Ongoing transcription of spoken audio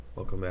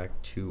Welcome back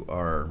to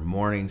our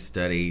morning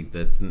study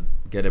that's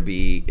going to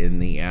be in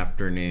the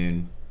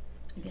afternoon,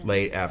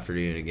 late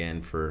afternoon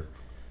again, for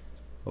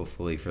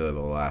hopefully for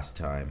the last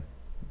time.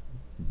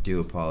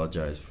 Do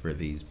apologize for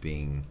these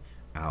being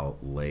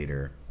out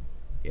later.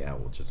 Yeah,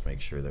 we'll just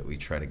make sure that we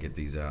try to get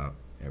these out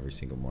every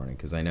single morning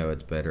because I know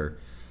it's better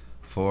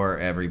for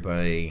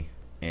everybody,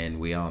 and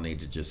we all need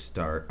to just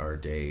start our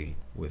day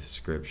with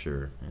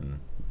scripture,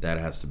 and that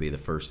has to be the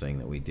first thing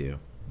that we do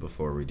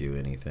before we do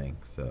anything.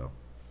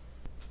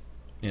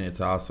 And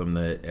it's awesome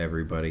that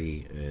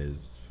everybody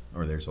there's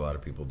a lot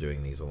of people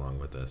doing these along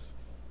with us.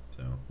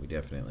 So we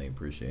definitely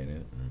appreciate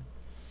it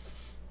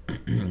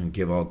and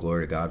give all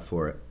glory to God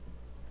for it.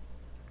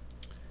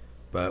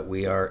 But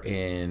we are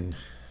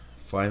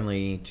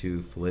finally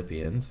to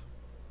Philippians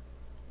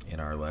in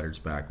our letters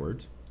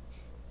backwards.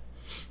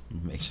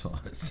 Makes a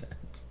lot of sense.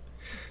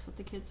 That's what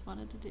the kids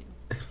wanted to do.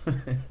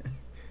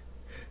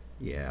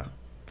 Yeah,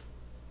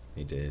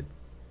 they did.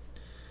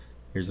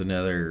 Here's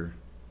another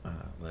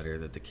letter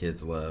that the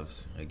kids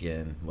loves.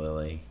 Again,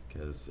 Lily,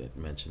 because it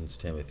mentions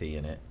Timothy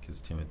in it, because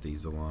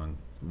Timothy's along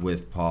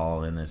with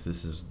Paul in this.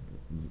 This is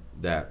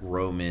that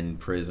Roman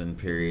prison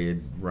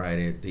period right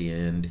at the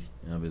end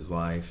of his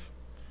life.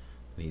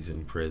 He's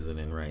in prison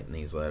and writing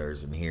these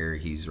letters, and here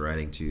he's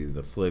writing to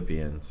the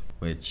Philippians,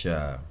 which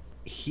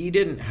he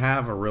didn't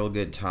have a real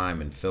good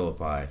time in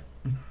Philippi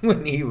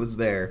when he was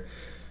there.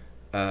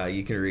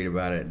 You can read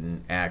about it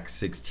in Acts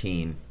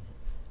 16.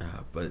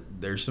 But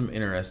there's some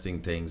interesting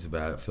things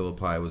about it.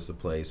 Philippi was the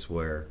place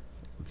where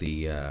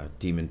the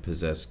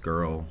demon-possessed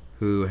girl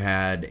who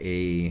had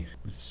a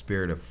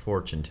spirit of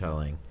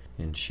fortune-telling,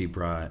 and she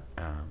brought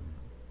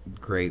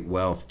great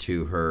wealth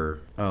to her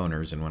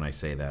owners. And when I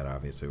say that,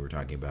 obviously we're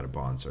talking about a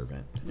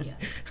bondservant.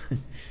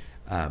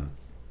 Yeah.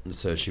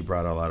 So she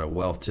brought a lot of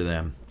wealth to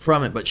them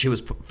from it. But she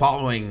was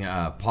following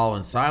Paul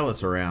and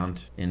Silas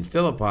around in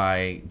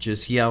Philippi,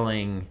 just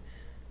yelling,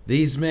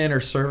 "These men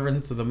are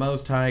servants of the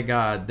Most High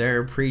God.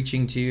 They're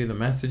preaching to you the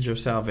message of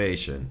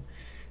salvation."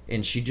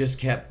 And she just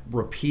kept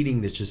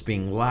repeating this, just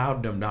being loud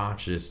and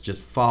obnoxious,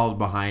 just followed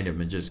behind him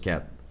and just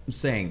kept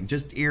saying,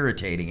 just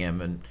irritating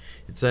him. And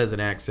it says in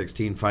Acts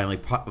 16, finally,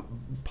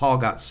 Paul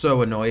got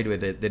so annoyed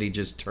with it that he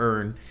just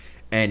turned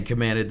and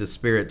commanded the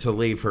spirit to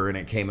leave her, and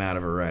it came out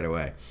of her right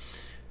away.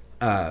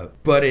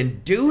 But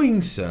in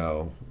doing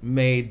so,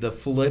 made the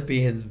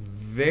Philippians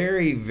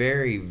very,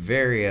 very,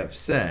 very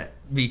upset,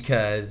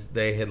 because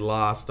they had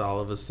lost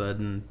all of a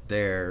sudden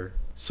their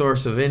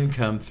source of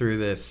income through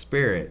this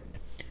spirit.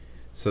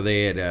 So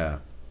they had,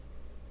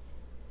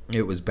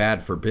 it was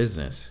bad for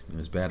business. It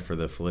was bad for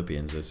the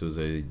Philippians. This was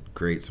a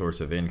great source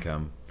of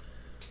income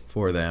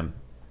for them.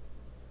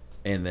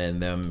 And then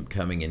them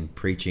coming and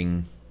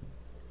preaching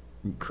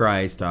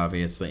Christ,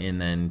 obviously,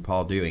 and then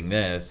Paul doing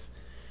this,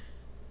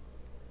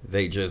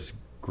 they just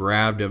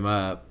grabbed him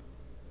up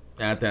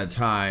at that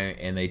time,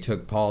 and they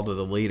took Paul to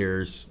the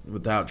leaders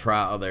without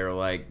trial. They were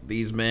like,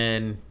 "These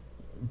men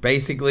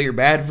basically are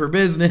bad for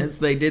business.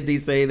 They did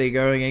these things. They're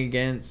going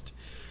against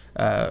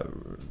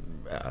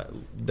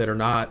that are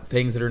not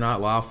things that are not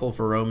lawful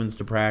for Romans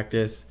to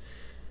practice."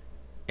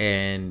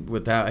 And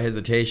without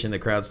hesitation, the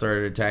crowd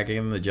started attacking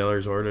him. The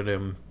jailers ordered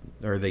him,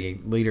 or the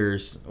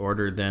leaders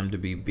ordered them to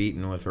be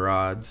beaten with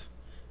rods.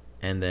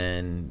 And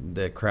then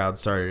the crowd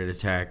started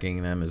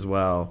attacking them as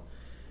well.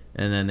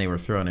 And then they were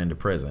thrown into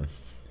prison.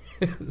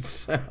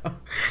 So,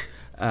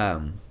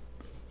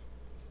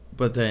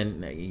 but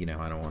then,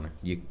 I don't want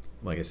to,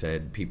 like I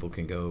said,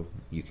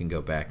 you can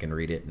go back and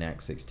read it in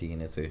Acts 16.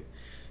 It's a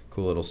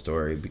cool little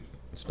story,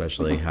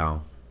 especially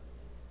how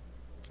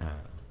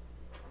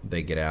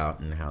they get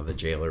out and how the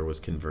jailer was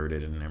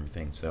converted and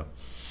everything. So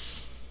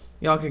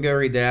y'all can go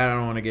read that. I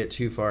don't want to get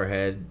too far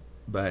ahead,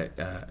 but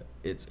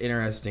it's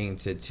interesting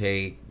to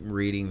take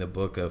reading the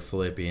book of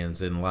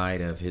Philippians in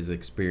light of his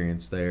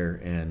experience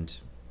there. And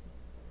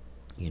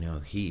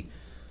he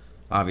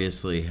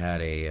obviously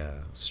had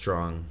a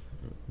strong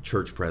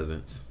church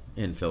presence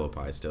in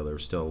Philippi. Still, there were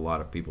still a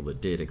lot of people that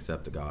did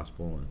accept the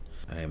gospel, and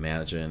I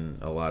imagine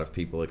a lot of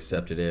people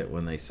accepted it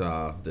when they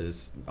saw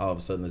this, all of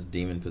a sudden, this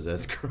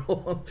demon-possessed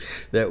girl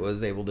that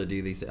was able to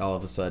do these, all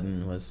of a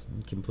sudden was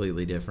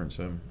completely different.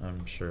 So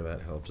I'm sure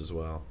that helped as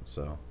well.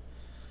 So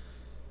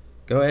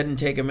go ahead and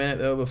take a minute,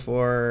 though,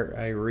 before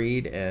I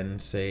read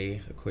and say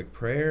a quick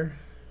prayer.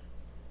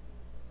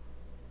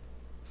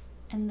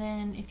 And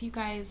then if you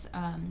guys,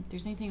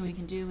 there's anything we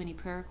can do, any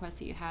prayer requests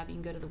that you have, you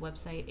can go to the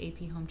website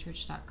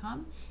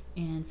aphomechurch.com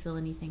and fill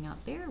anything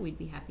out there. We'd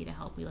be happy to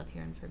help. We love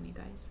hearing from you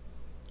guys.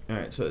 All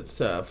right, so it's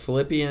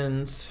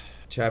Philippians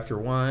chapter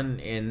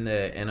 1 in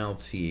the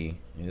NLT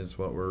is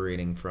what we're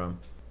reading from.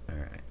 All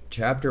right,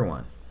 chapter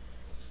 1,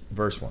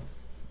 verse 1.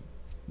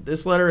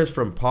 This letter is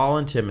from Paul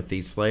and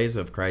Timothy, slaves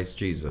of Christ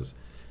Jesus.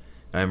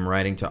 I am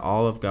writing to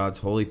all of God's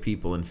holy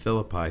people in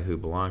Philippi who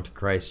belong to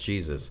Christ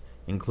Jesus,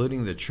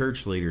 including the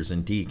church leaders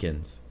and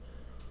deacons.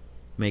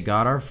 May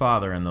God our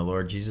Father and the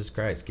Lord Jesus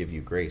Christ give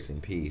you grace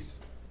and peace.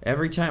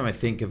 Every time I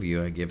think of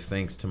you, I give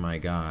thanks to my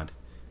God.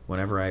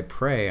 Whenever I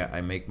pray,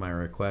 I make my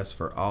requests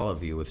for all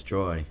of you with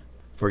joy.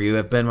 For you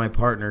have been my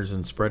partners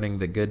in spreading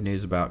the good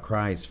news about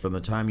Christ from the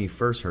time you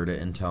first heard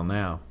it until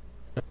now.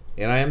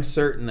 And I am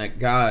certain that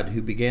God,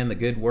 who began the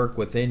good work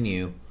within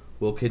you,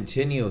 will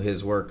continue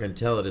his work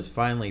until it is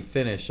finally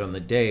finished on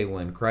the day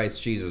when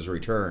Christ Jesus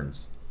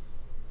returns.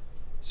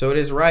 So it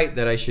is right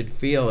that I should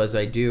feel as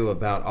I do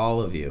about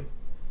all of you,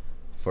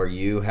 for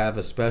you have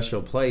a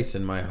special place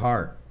in my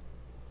heart.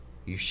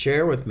 You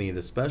share with me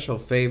the special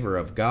favor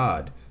of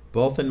God,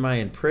 both in my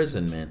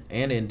imprisonment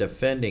and in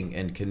defending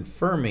and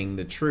confirming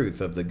the truth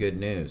of the good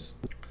news.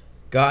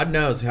 God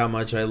knows how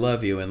much I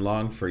love you and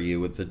long for you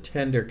with the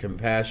tender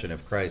compassion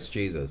of Christ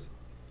Jesus.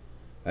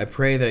 I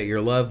pray that your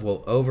love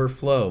will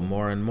overflow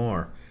more and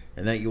more,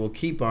 and that you will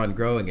keep on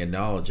growing in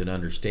knowledge and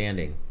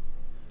understanding.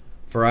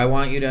 For I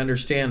want you to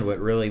understand what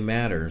really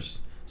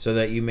matters, so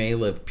that you may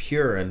live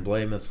pure and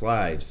blameless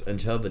lives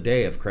until the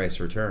day of Christ's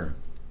return.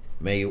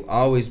 May you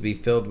always be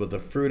filled with the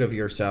fruit of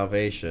your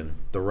salvation,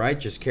 the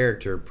righteous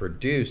character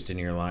produced in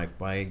your life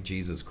by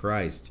Jesus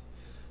Christ.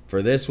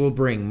 For this will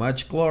bring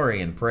much glory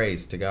and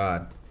praise to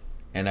God.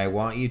 And I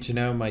want you to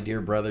know, my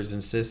dear brothers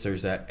and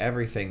sisters, that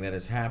everything that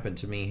has happened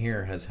to me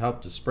here has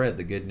helped to spread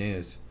the good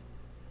news.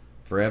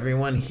 For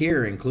everyone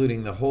here,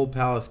 including the whole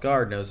palace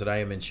guard, knows that I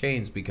am in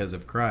chains because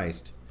of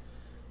Christ.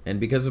 And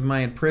because of my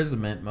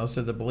imprisonment, most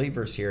of the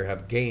believers here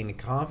have gained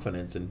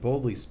confidence and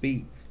boldly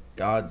speak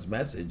God's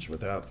message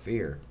without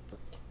fear.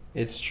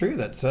 It's true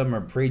that some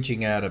are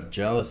preaching out of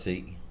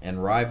jealousy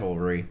and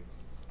rivalry,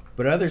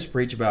 but others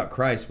preach about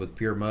Christ with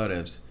pure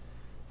motives.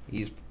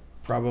 He's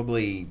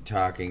probably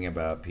talking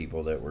about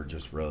people that were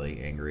just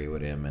really angry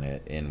with him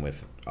and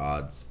with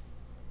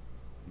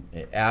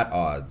at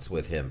odds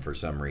with him for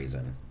some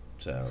reason.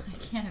 So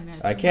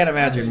I can't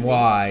imagine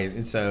why.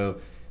 So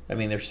I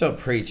mean, they're still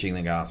preaching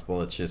the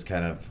gospel. It's just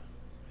kind of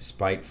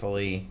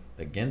spitefully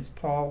against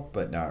Paul,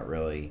 but not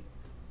really,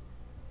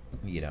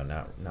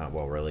 not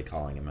while really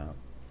calling him out.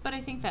 But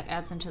I think that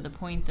adds into the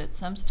point that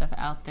some stuff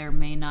out there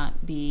may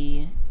not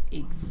be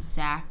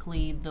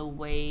exactly the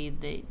way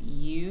that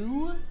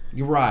you're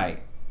right.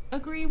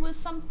 Agree with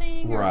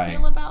something or right.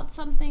 feel about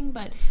something,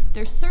 but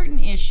there's certain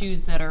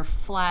issues that are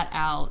flat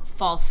out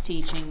false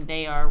teaching.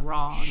 They are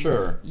wrong.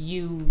 Sure.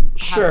 You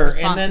have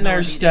and then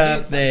there's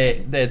stuff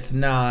that's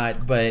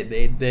not, but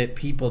that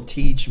people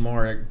teach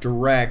more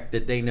direct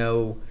that they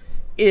know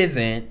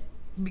isn't,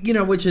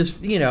 which is,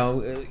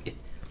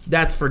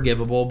 that's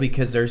forgivable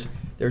because there's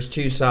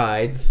two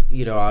sides,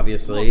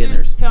 obviously. Well,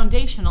 there's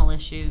foundational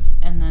issues,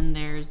 and then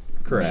there's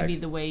correct. Maybe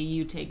the way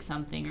you take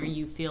something or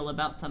you feel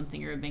about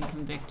something or have been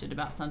convicted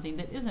about something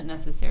that isn't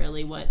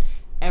necessarily what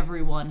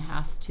everyone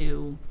has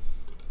to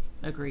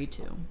agree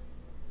to.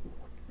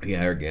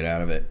 Yeah, or get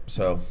out of it.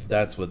 So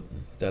that's what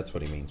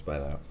he means by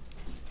that.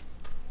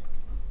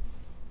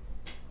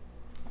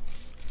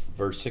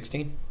 Verse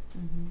 16.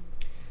 Mm-hmm.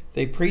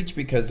 They preach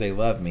because they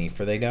love me,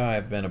 for they know I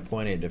have been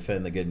appointed to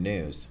defend the good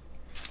news.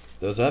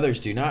 Those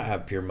others do not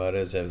have pure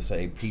motives as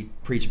they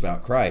preach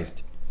about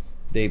Christ.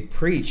 They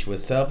preach with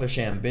selfish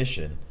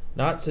ambition,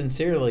 not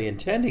sincerely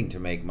intending to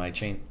make my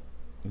chains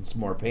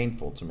more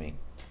painful to me.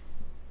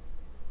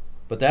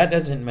 But that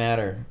doesn't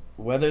matter.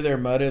 Whether their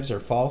motives are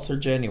false or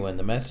genuine,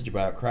 the message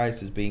about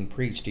Christ is being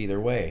preached either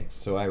way.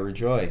 So I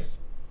rejoice,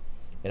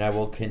 and I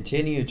will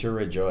continue to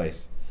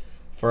rejoice.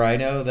 For I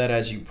know that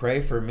as you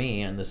pray for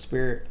me and the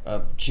Spirit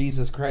of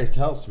Jesus Christ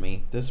helps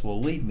me, this will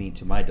lead me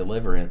to my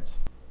deliverance.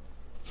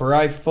 For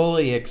I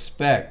fully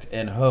expect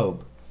and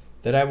hope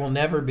that I will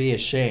never be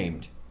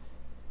ashamed,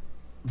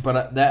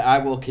 but that I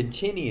will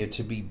continue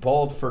to be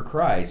bold for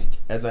Christ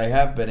as I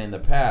have been in the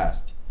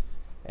past.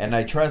 And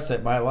I trust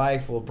that my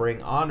life will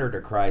bring honor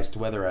to Christ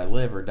whether I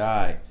live or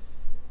die.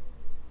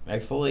 I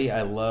fully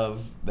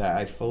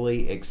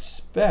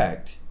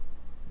expect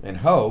and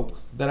hope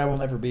that I will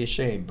never be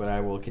ashamed, but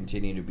I will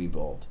continue to be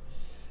bold.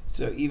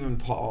 So even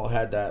Paul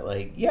had that,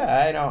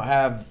 I don't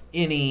have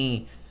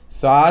any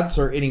thoughts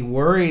or any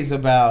worries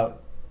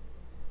about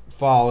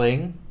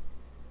falling,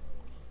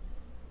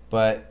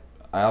 but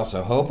I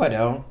also hope I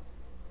don't,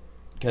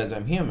 because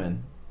I'm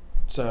human.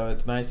 So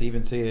it's nice to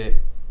even see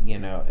it,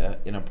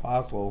 an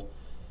apostle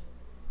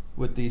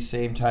with these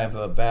same type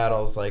of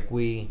battles like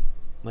we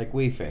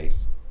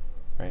face,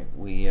 right?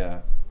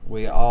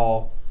 We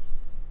all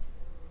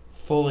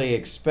fully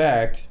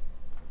expect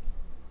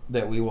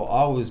that we will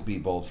always be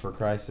bold for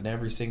Christ in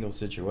every single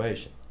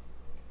situation.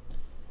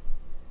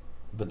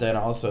 But then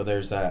also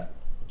there's that,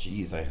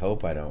 I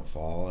hope I don't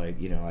fall. I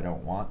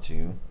don't want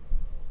to.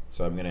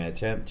 So I'm going to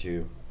attempt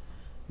to,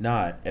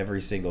 not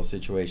every single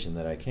situation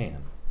that I can.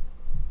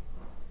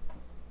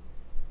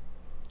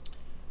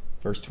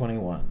 Verse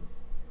 21.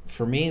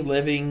 For me,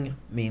 living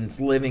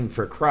means living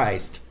for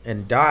Christ,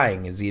 and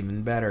dying is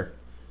even better.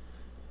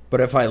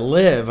 But if I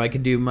live, I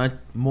can do much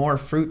more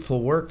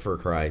fruitful work for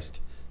Christ.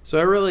 So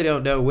I really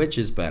don't know which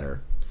is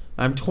better.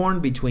 I'm torn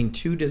between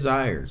two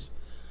desires.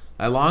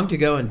 I long to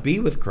go and be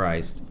with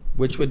Christ,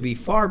 which would be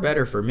far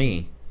better for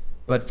me.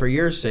 But for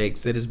your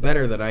sakes, it is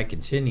better that I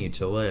continue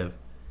to live.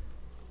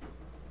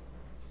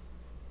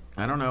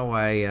 I don't know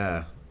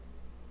why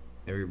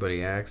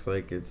everybody acts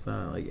like it's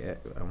not. Like,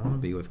 I want to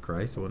be with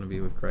Christ. I want to be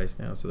with Christ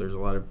now. So there's a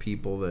lot of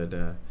people that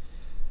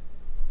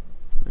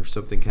there's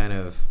something kind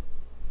of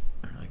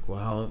like,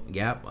 well,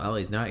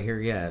 he's not here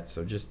yet,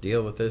 so just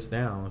deal with this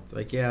now. It's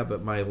like, yeah,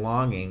 but my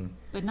longing.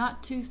 But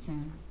not too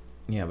soon.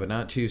 Yeah, but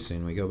not too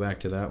soon. We go back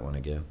to that one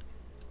again.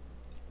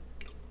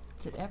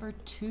 Is it ever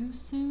too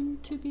soon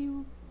to be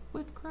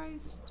with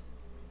Christ?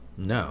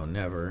 No,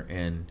 never.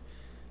 And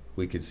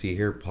we could see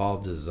here Paul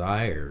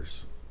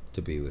desires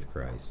to be with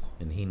Christ,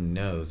 and he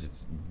knows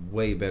it's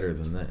way better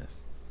than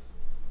this.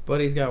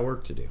 But he's got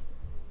work to do.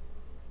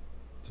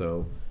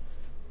 So,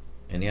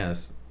 and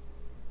yes,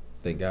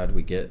 thank God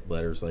we get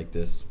letters like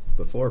this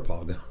before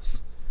Paul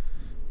goes.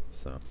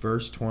 So,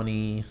 verse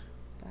 25.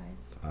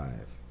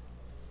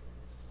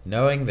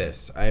 Knowing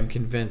this, I am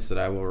convinced that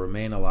I will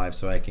remain alive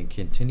so I can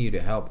continue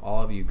to help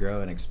all of you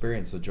grow and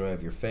experience the joy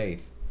of your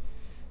faith.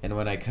 And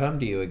when I come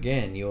to you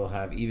again, you will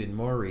have even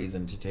more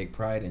reason to take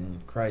pride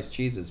in Christ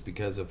Jesus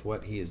because of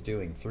what he is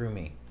doing through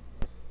me.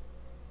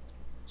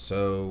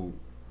 So,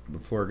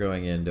 before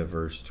going into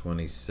verse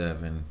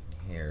 27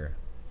 here,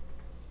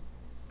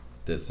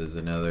 this is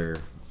another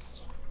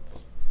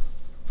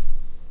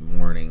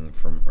warning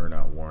from, or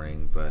not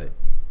warning, but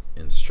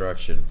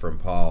instruction from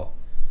Paul,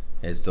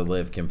 is to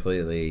live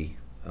completely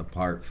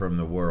apart from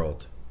the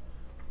world.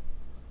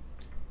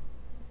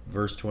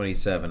 Verse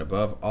 27,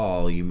 above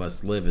all, you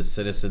must live as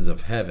citizens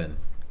of heaven,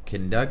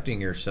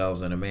 conducting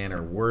yourselves in a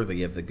manner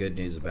worthy of the good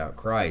news about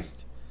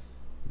Christ.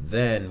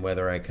 Then,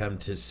 whether I come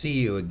to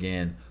see you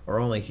again or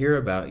only hear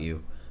about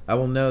you, I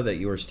will know that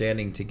you are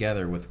standing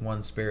together with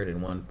one spirit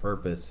and one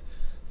purpose,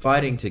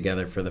 fighting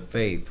together for the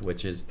faith,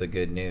 which is the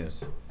good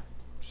news.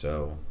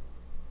 So,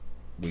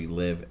 we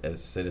live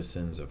as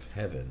citizens of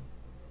heaven.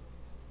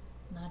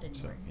 Not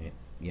anymore. So,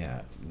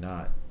 yeah,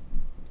 not.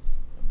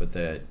 But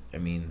that, I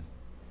mean,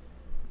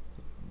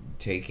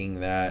 taking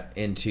that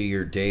into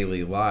your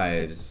daily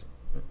lives,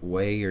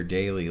 weigh your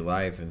daily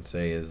life and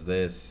say, is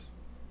this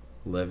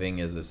living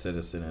as a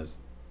citizen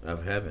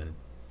of heaven?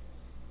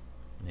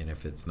 And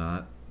if it's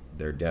not,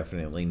 there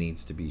definitely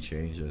needs to be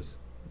changes,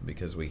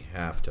 because we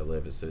have to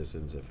live as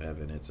citizens of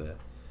heaven.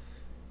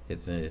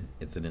 It's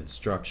an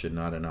instruction,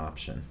 not an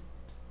option.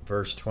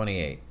 Verse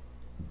 28.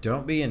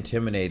 Don't be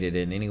intimidated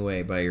in any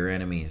way by your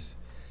enemies.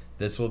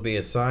 This will be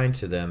a sign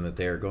to them that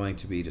they are going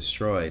to be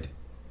destroyed,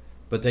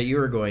 but that you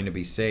are going to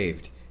be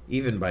saved,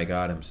 even by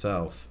God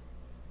himself.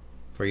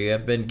 For you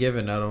have been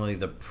given not only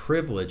the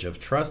privilege of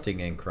trusting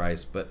in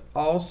Christ, but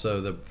also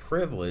the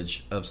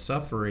privilege of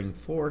suffering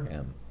for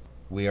him.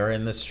 We are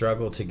in this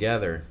struggle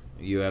together.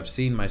 You have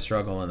seen my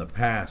struggle in the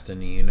past,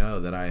 and you know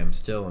that I am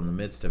still in the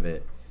midst of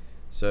it.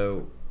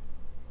 So,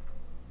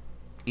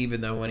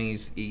 even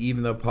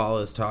though Paul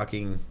is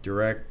talking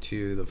direct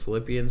to the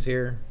Philippians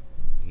here,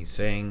 he's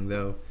saying,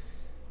 though,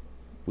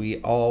 we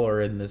all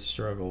are in this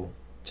struggle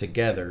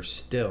together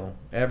still,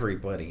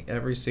 everybody,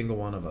 every single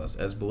one of us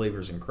as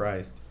believers in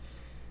Christ.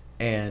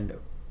 And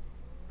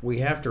we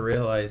have to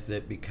realize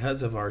that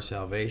because of our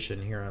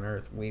salvation here on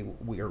earth, we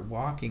are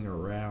walking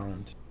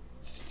around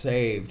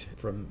saved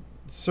from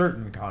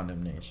certain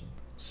condemnation.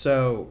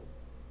 So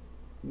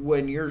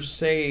when you're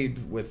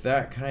saved with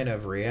that kind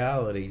of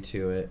reality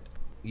to it,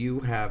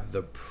 you have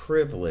the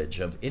privilege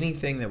of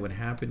anything that would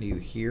happen to you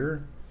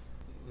here,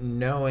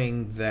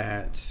 knowing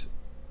that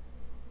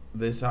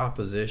this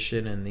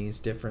opposition and these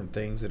different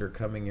things that are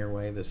coming your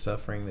way, the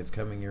suffering that's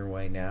coming your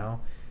way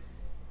now,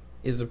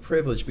 is a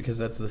privilege, because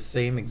that's the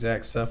same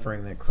exact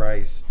suffering that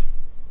Christ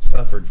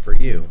suffered for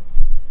you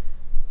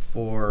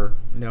for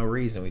no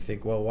reason. We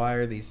think, well, why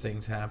are these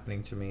things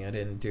happening to me? I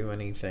didn't do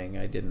anything.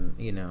 I didn't,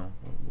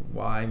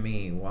 why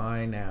me?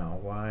 Why now?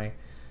 Why?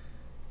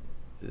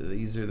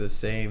 These are the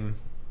same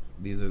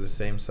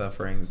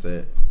sufferings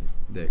that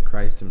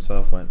Christ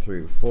himself went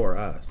through for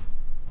us.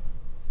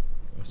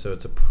 So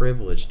it's a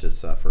privilege to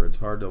suffer. It's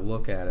hard to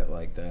look at it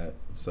like that.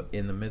 So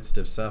in the midst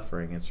of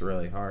suffering, it's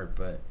really hard.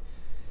 But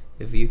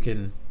if you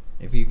can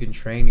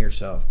train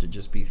yourself to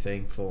just be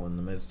thankful in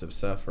the midst of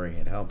suffering,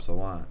 it helps a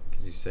lot.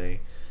 Because you say,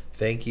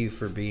 thank you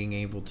for being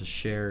able to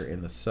share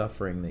in the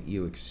suffering that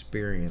you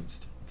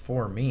experienced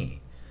for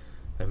me.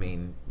 I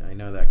mean, I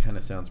know that kind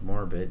of sounds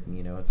morbid.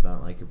 It's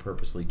not like you're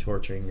purposely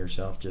torturing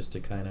yourself just to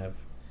kind of,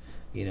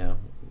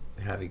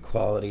 have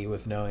equality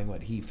with knowing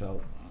what he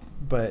felt.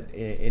 But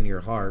in your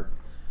heart,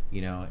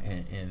 in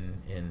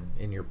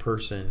your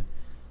person,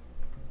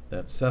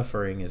 that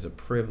suffering is a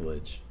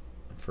privilege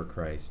for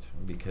Christ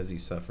because he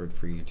suffered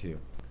for you too.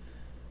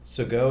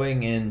 So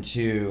going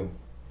into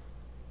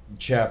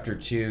chapter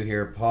 2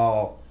 here,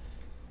 Paul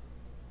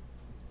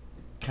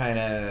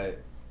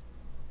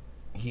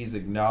he's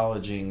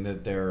acknowledging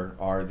that there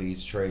are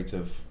these traits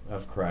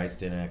of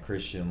Christ in a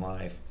Christian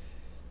life,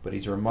 but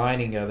he's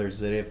reminding others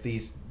that if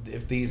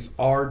these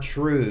are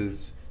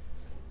truths,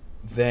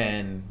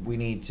 then we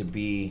need to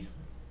be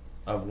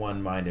of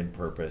one mind and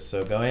purpose.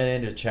 So going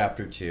into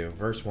chapter 2,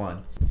 verse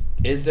 1.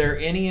 Is there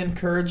any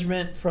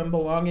encouragement from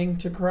belonging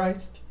to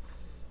Christ?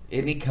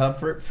 Any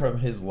comfort from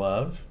his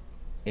love?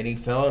 Any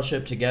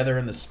fellowship together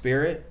in the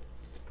Spirit?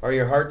 Are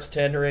your hearts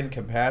tender and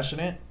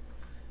compassionate?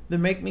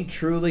 Then make me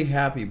truly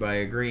happy by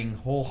agreeing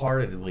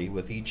wholeheartedly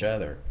with each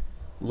other,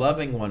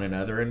 loving one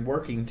another, and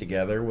working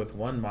together with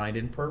one mind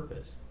and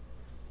purpose.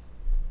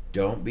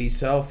 Don't be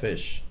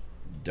selfish.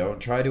 Don't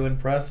try to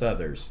impress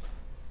others.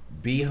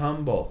 Be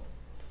humble,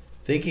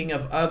 thinking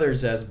of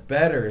others as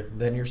better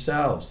than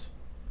yourselves.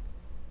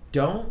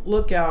 Don't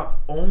look out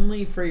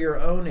only for your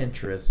own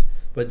interests,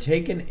 but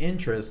take an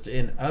interest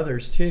in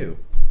others too.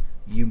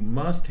 You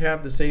must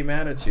have the same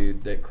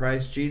attitude that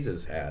Christ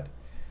Jesus had.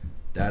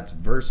 That's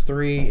verse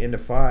 3 into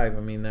 5. I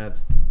mean,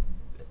 that's,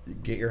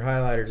 get your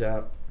highlighters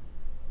out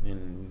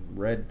and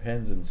red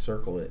pens and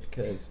circle it,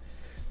 because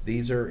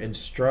these are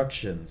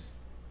instructions,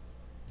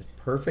 just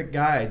perfect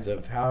guides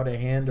of how to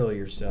handle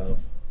yourself.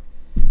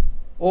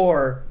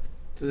 Or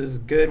this is a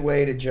good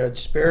way to judge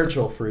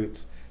spiritual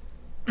fruits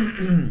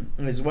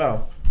as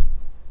well.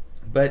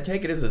 But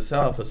take it as a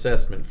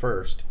self-assessment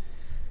first.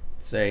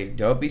 Say,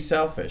 don't be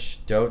selfish.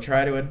 Don't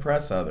try to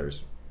impress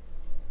others.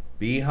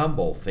 Be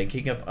humble,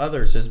 thinking of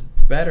others as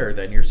better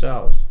than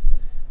yourselves.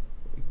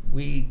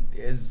 I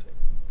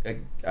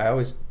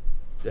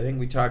think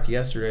we talked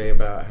yesterday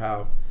about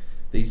how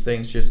these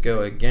things just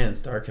go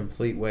against our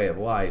complete way of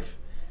life.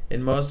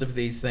 And most of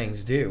these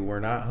things do. We're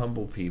not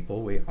humble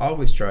people. We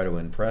always try to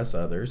impress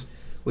others.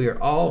 We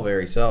are all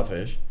very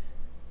selfish.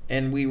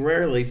 And we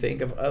rarely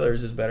think of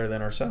others as better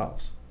than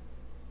ourselves.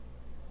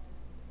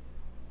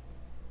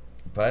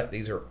 But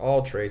these are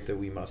all traits that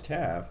we must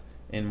have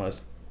and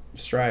must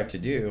strive to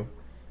do.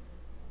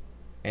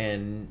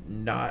 And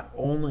not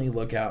only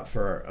look out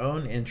for our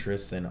own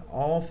interests in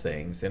all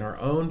things, in our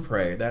own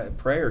prayer. That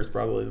prayer is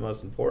probably the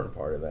most important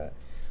part of that.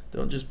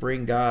 Don't just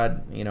bring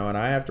God, and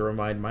I have to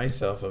remind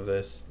myself of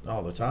this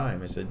all the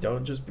time. I said,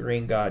 don't just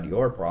bring God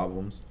your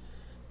problems.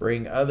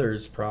 Bring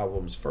others'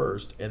 problems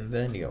first and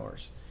then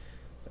yours.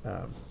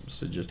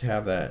 So just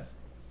have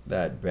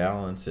that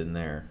balance in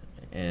there,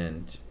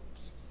 and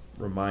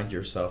remind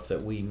yourself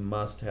that we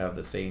must have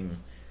the same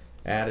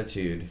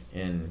attitude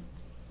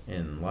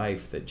in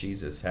life that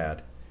Jesus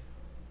had.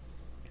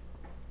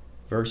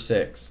 Verse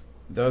 6,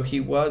 though he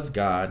was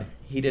God,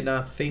 he did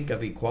not think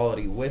of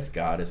equality with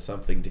God as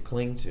something to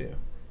cling to.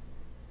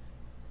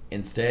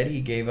 Instead,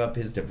 he gave up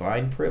his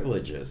divine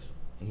privileges.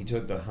 He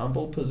took the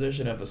humble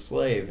position of a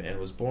slave and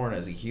was born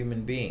as a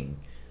human being.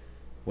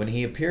 When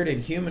he appeared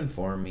in human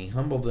form, he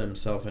humbled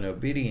himself in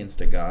obedience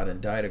to God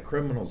and died a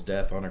criminal's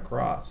death on a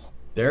cross.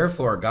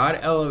 Therefore, God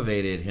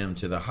elevated him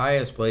to the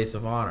highest place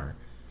of honor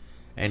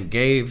and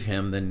gave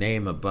him the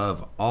name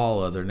above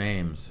all other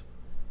names,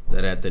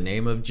 that at the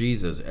name of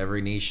Jesus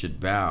every knee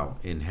should bow,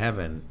 in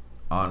heaven,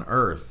 on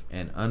earth,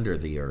 and under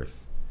the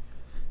earth,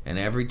 and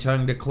every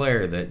tongue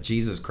declare that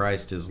Jesus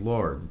Christ is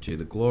Lord, to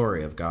the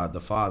glory of God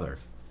the Father.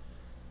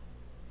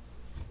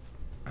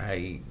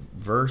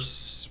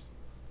 Verse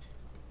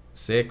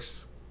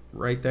 6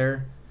 right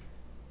there,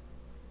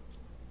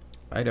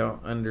 I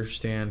don't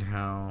understand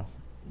how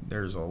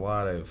there's a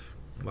lot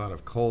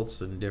of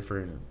cults and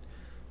different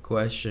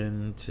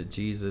question to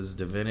Jesus'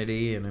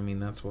 divinity, and I mean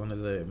that's one of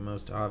the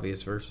most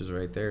obvious verses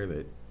right there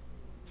that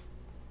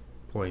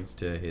points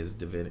to his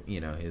divinity.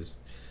 His,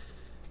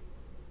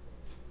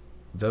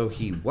 though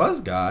he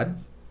was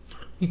God.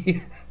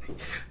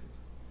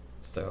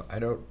 So I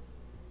don't.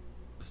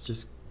 It's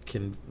just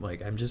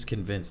I'm just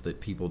convinced that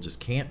people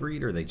just can't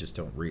read, or they just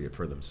don't read it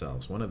for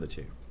themselves. One of the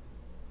two.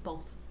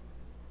 Both.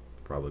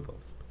 Probably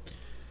both.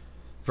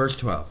 Verse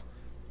 12.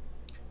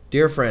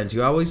 Dear friends,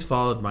 you always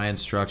followed my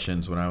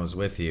instructions when I was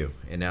with you,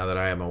 and now that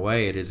I am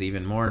away, it is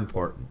even more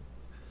important.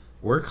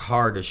 Work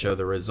hard to show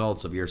the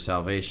results of your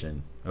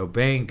salvation,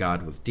 obeying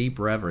God with deep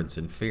reverence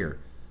and fear.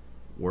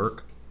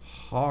 Work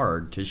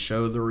hard to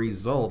show the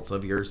results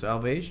of your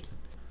salvation.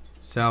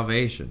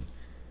 Salvation.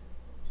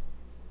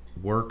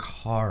 Work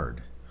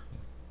hard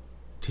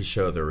to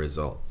show the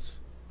results.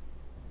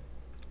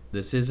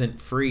 This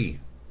isn't free.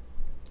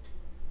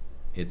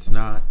 It's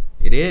not.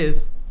 It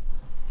is.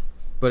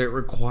 But it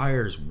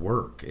requires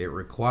work. It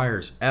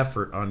requires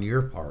effort on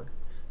your part.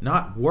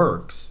 Not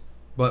works,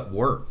 but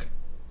work.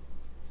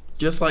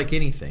 Just like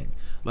anything.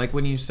 Like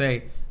when you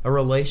say a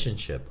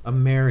relationship, a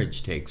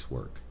marriage takes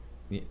work.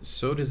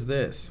 So does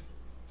this.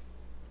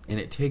 And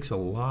it takes a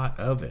lot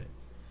of it.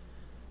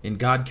 And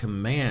God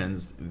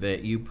commands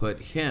that you put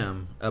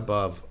him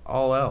above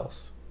all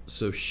else.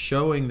 So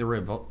showing the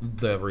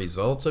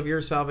results of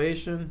your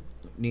salvation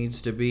needs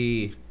to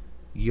be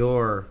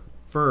your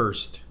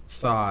first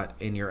thought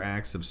in your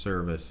acts of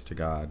service to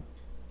God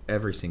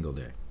every single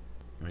day.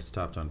 I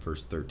stopped on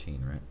verse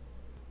 13, right?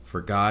 For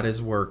God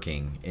is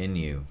working in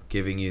you,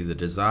 giving you the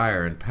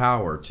desire and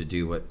power to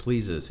do what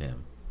pleases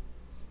him.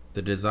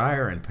 The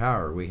desire and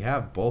power, we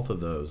have both of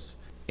those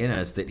in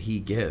us that he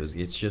gives.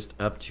 It's just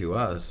up to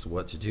us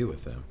what to do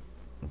with them.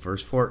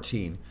 Verse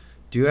 14,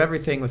 do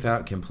everything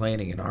without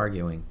complaining and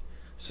arguing,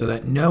 so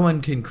that no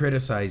one can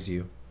criticize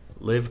you.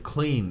 Live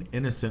clean,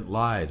 innocent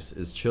lives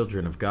as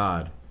children of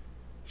God,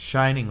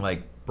 shining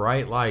like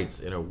bright lights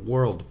in a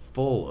world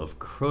full of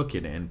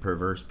crooked and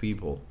perverse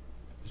people.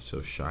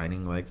 So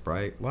shining like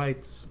bright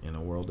lights in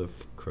a world of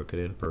crooked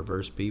and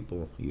perverse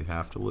people, you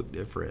have to look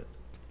different.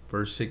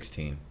 Verse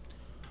 16.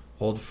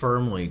 Hold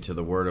firmly to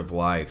the word of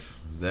life.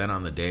 Then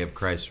on the day of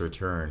Christ's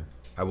return,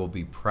 I will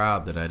be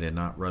proud that I did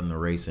not run the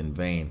race in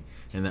vain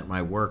and that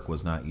my work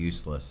was not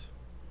useless.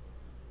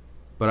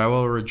 But I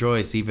will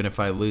rejoice even if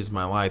I lose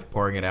my life,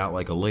 pouring it out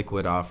like a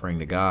liquid offering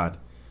to God,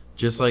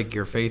 just like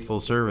your faithful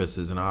service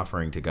is an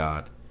offering to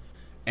God.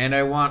 And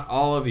I want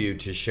all of you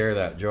to share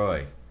that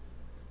joy.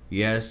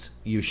 Yes,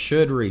 you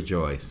should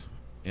rejoice,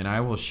 and I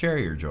will share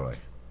your joy.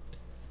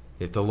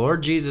 If the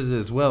Lord Jesus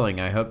is willing,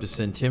 I hope to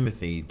send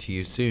Timothy to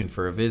you soon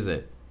for a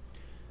visit.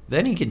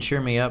 Then he can cheer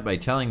me up by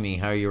telling me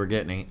how you were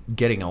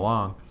getting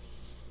along.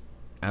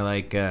 I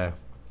like the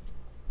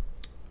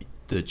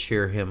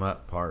cheer him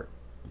up part.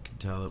 You can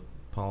tell that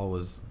Paul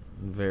was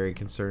very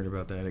concerned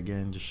about that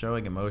again, just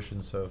showing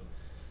emotion. So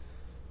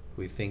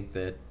we think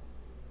that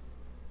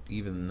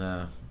even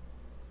the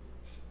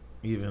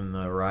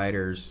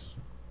writers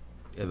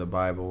of the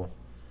Bible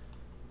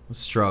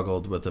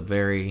struggled with the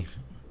very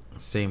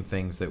same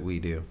things that we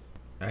do.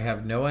 I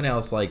have no one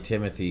else like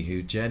Timothy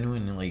who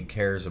genuinely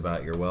cares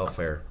about your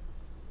welfare,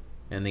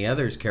 and the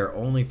others care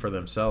only for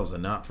themselves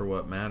and not for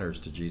what matters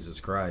to Jesus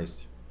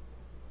Christ.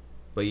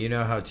 But you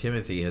know how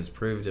Timothy has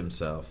proved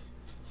himself.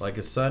 Like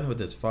a son with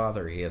his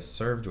father, he has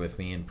served with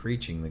me in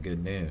preaching the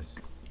good news.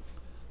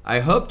 I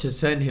hope to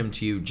send him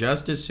to you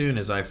just as soon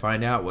as I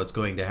find out what's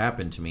going to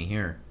happen to me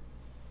here.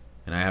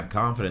 And I have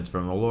confidence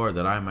from the Lord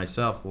that I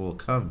myself will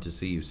come to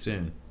see you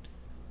soon.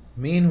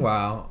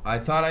 Meanwhile, I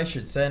thought I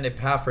should send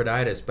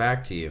Epaphroditus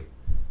back to you.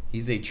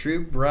 He's a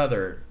true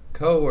brother,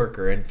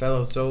 co-worker, and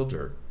fellow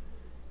soldier,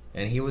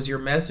 and he was your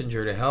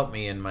messenger to help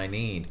me in my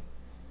need.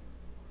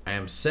 I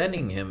am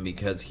sending him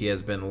because he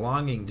has been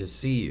longing to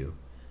see you,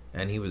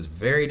 and he was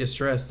very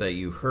distressed that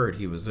you heard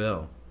he was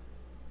ill.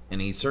 And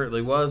he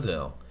certainly was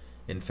ill.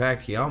 In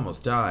fact, he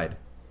almost died.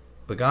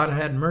 But God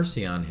had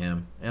mercy on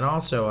him, and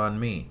also on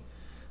me,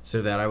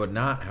 so that I would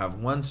not have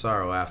one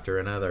sorrow after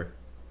another.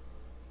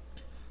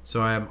 So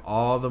I am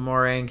all the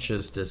more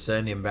anxious to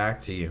send him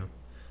back to you,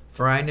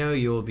 for I know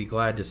you will be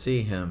glad to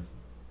see him,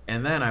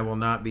 and then I will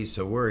not be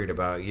so worried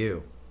about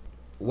you.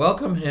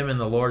 Welcome him in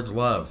the Lord's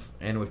love,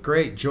 and with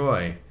great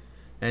joy,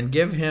 and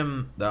give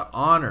him the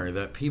honor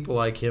that people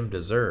like him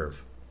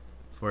deserve.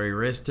 For he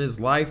risked his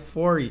life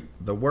for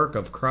the work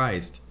of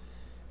Christ,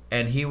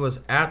 and he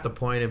was at the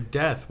point of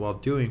death while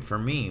doing for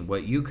me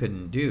what you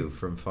couldn't do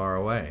from far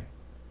away.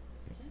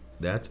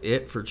 That's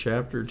it for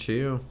chapter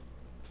 2.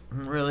 I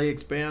don't really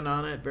expand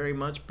on it very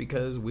much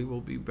because we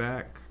will be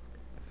back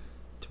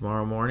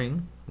tomorrow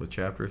morning with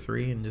chapter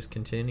 3 and just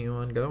continue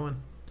on going.